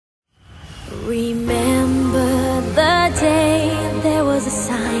Remember the day there was a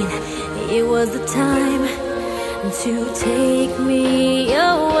sign. It was the time to take me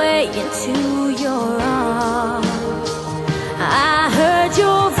away into your arms. I heard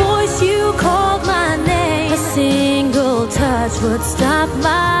your voice, you called my name. A single touch would stop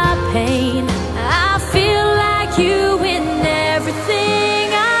my pain. I feel like you in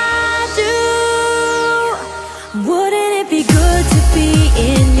everything I do. Wouldn't it be good to be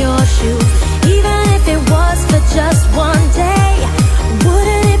in your shoes? Even if it was for just one day.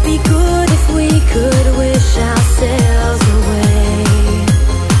 Wouldn't it be good if we could wish ourselves away?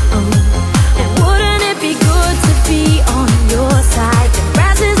 And wouldn't it be good to be on your side? The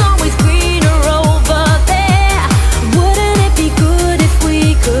grass is always greener over there. Wouldn't it be good if we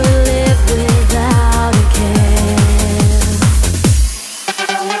could live without a care?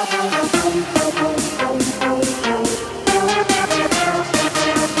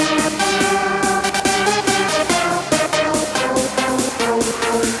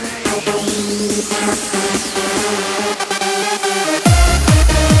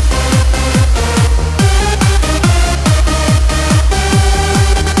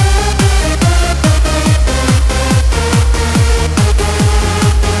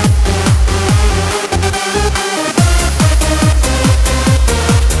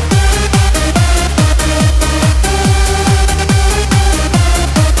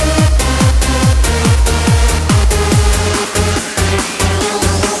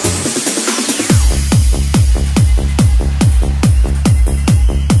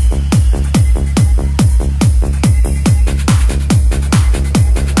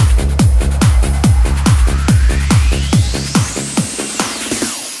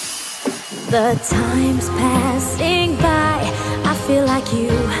 The time's passing by, I feel like you,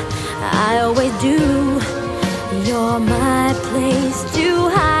 I always do. You're my place to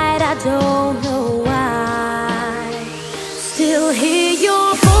hide, I don't know why. Still hear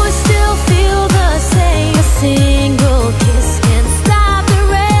your voice, still feel the same.